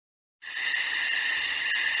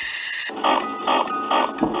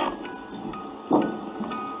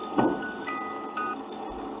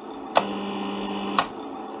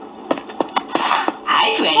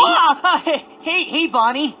Hi, Freddy. Ah, hey,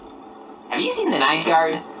 Bonnie. Have you seen the night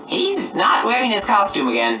guard? He's not wearing his costume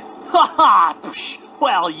again. Ha ha!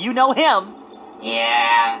 Well, you know him.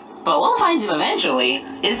 Yeah, but we'll find him eventually.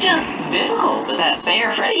 It's just difficult with that spare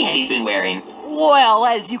Freddy head he's been wearing. Well,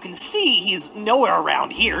 as you can see, he's nowhere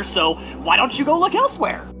around here, so why don't you go look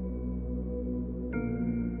elsewhere?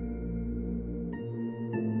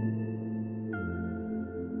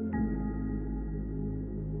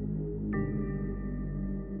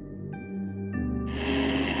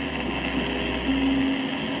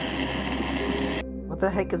 What the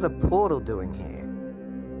heck is a portal doing here?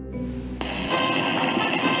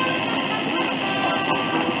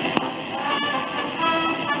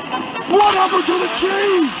 What happened to the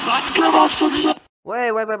cheese? Give us the cheese!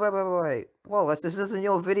 Wait. Wallace, this isn't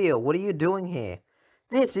your video. What are you doing here?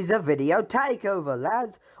 This is a video takeover,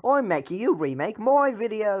 lads. I'm making you remake my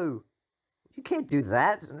video. You can't do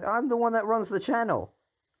that. I'm the one that runs the channel.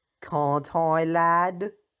 Can't I,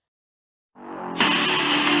 lad?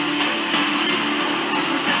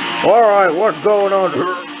 Alright, what's going on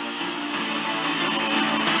here?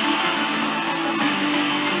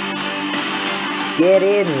 Get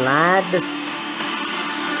in, lad.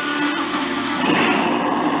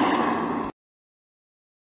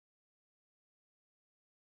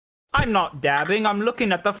 I'm not dabbing, I'm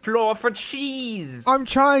looking at the floor for cheese. I'm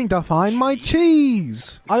trying to find my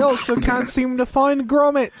cheese. I also can't seem to find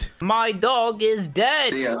Gromit. My dog is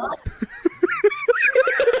dead.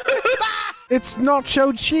 It's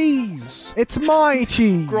nacho cheese. It's my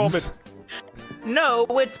cheese. Gromit. No,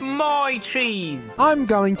 it's my cheese. I'm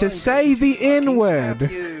going to say the N-word.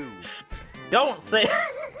 Don't say...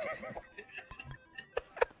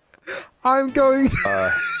 I'm going...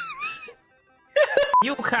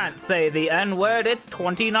 You can't say the N-word, it's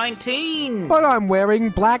 2019. But I'm wearing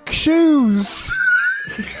black shoes.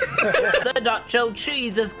 The nacho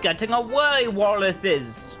cheese is getting away, Wallace is.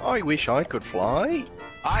 I wish I could fly.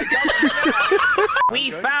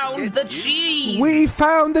 We found the cheese. We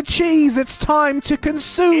found the cheese. It's time to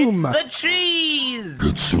consume. It's the cheese.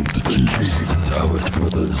 Consume the cheese. Now it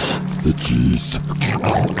brothers. The cheese.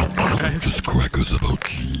 Just crackers about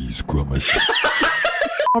cheese, Gromit.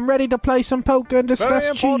 I'm ready to play some poker and discuss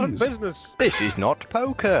Very important cheese. business. This is not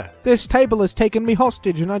poker. This table has taken me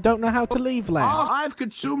hostage and I don't know how to leave, lad. I've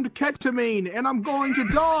consumed ketamine and I'm going to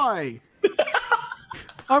die.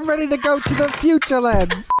 I'm ready to go to the future,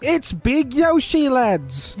 lads. It's Big Yoshi,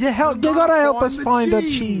 lads. You gotta help us find a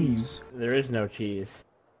cheese. There is no cheese.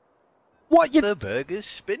 What you? The burger's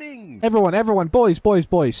spinning. Everyone, boys,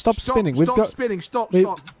 stop spinning. Stop spinning. Stop.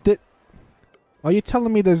 Are you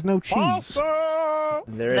telling me there's no cheese?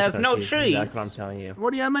 There's no cheese. That's what I'm telling you.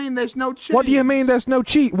 What do you mean there's no cheese? What do you mean there's no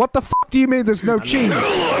cheese? What the f do you mean there's no cheese?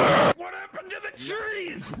 What happened to the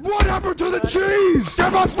cheese? What happened to the cheese?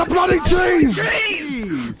 Give us the bloody cheese!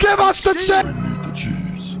 Give us the cheese!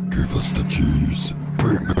 Give us the cheese.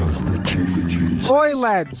 Bring us the cheese. Oi,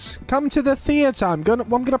 lads, come to the theatre. I'm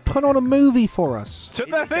gonna put on a movie for us. To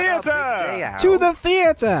the theatre! To the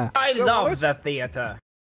theatre! I love the theater.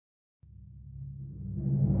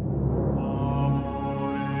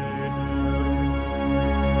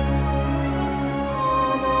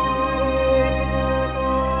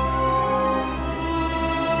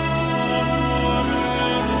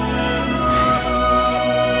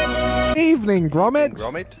 Evening, Gromit.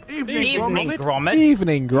 Evening, Gromit.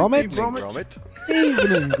 Evening, Gromit. Evening,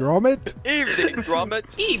 Evening, Gromit. Gromit. Evening, Gromit.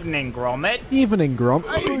 Evening, Gromit. Evening, Evening,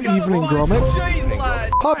 Gromit.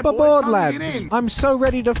 Hop aboard, lads. I'm so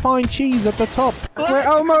ready to find cheese at the top. We're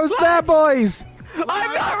almost there, boys.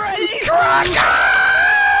 I'm not ready.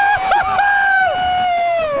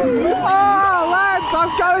 Ah, lads,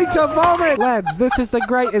 I'm going to vomit. Lads, this is the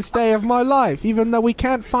greatest day of my life, even though we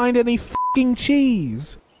can't find any f***ing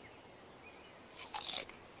cheese.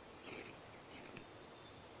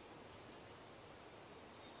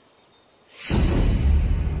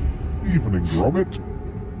 Evening, Gromit.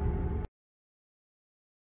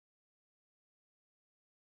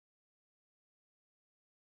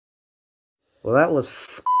 Well, that was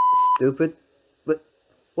stupid. But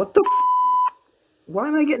what the why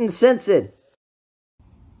am I getting censored?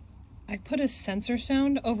 I put a censor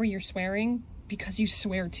sound over your swearing because you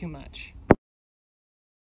swear too much.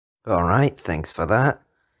 Alright, thanks for that.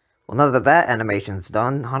 Well, now that that animation's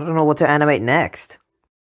done, I don't know what to animate next.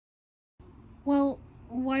 Well,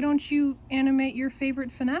 why don't you animate your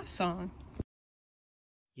favorite FNAF song?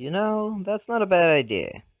 You know, that's not a bad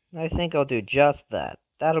idea. I think I'll do just that.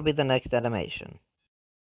 That'll be the next animation.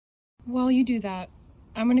 While you do that,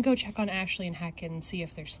 I'm gonna go check on Ashley and Hackett and see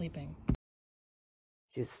if they're sleeping.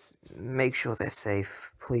 Just make sure they're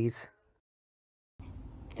safe, please.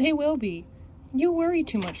 They will be. You worry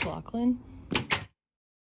too much, Lachlan.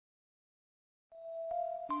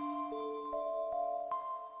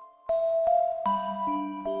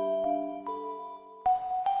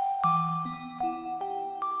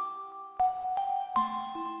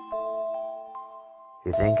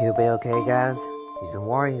 You think he'll be okay, guys? He's been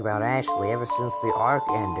worrying about Ashley ever since the arc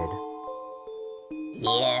ended.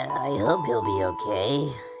 Yeah, I hope he'll be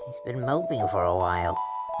okay. He's been moping for a while.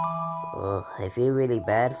 Ugh, I feel really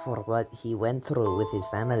bad for what he went through with his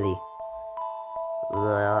family.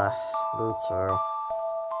 Ugh, but,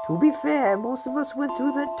 to be fair, most of us went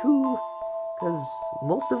through that too. Because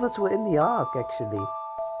most of us were in the arc, actually.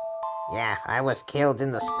 Yeah, I was killed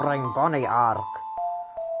in the Spring Bonnie arc.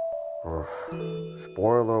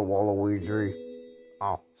 Spoiler, Waluigi.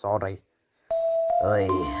 Oh, sorry. Oy.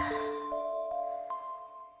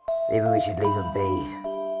 Maybe we should leave him be.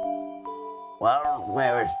 Well,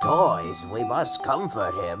 where is toys? We must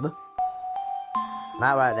comfort him.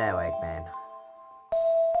 Not right now, Eggman.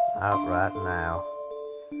 Not right now.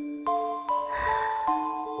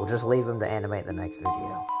 We'll just leave him to animate the next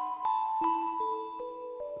video.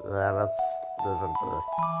 Let's leave him be.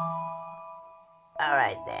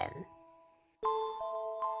 Alright then.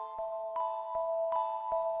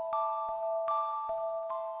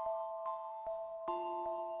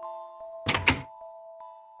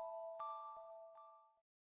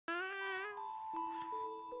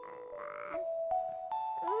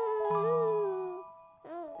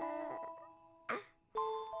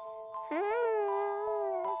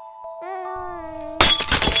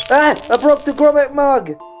 Ah! I broke the grommet mug!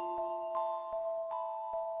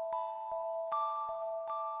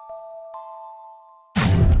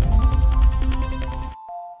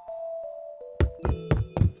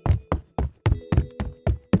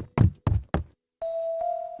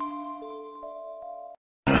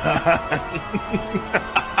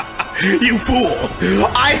 You fool!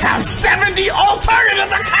 I have 70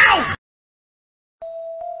 alternative accounts!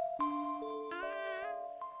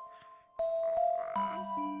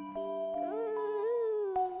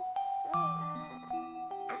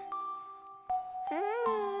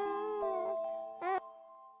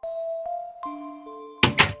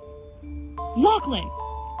 Lachlan,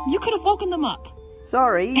 you could have woken them up.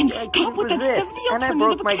 Sorry, And I stop couldn't with that resist, 70 and I alternative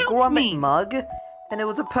broke my accounts grommet meme. mug, and it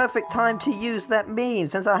was a perfect time to use that meme,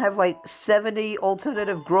 since I have like 70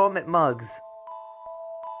 alternative grommet mugs.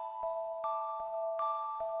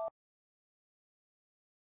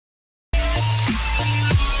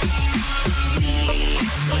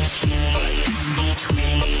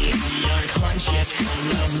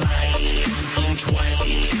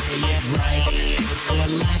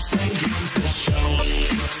 Show,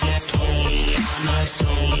 keeps us told, my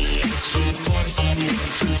soul, achieve force and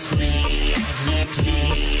to free.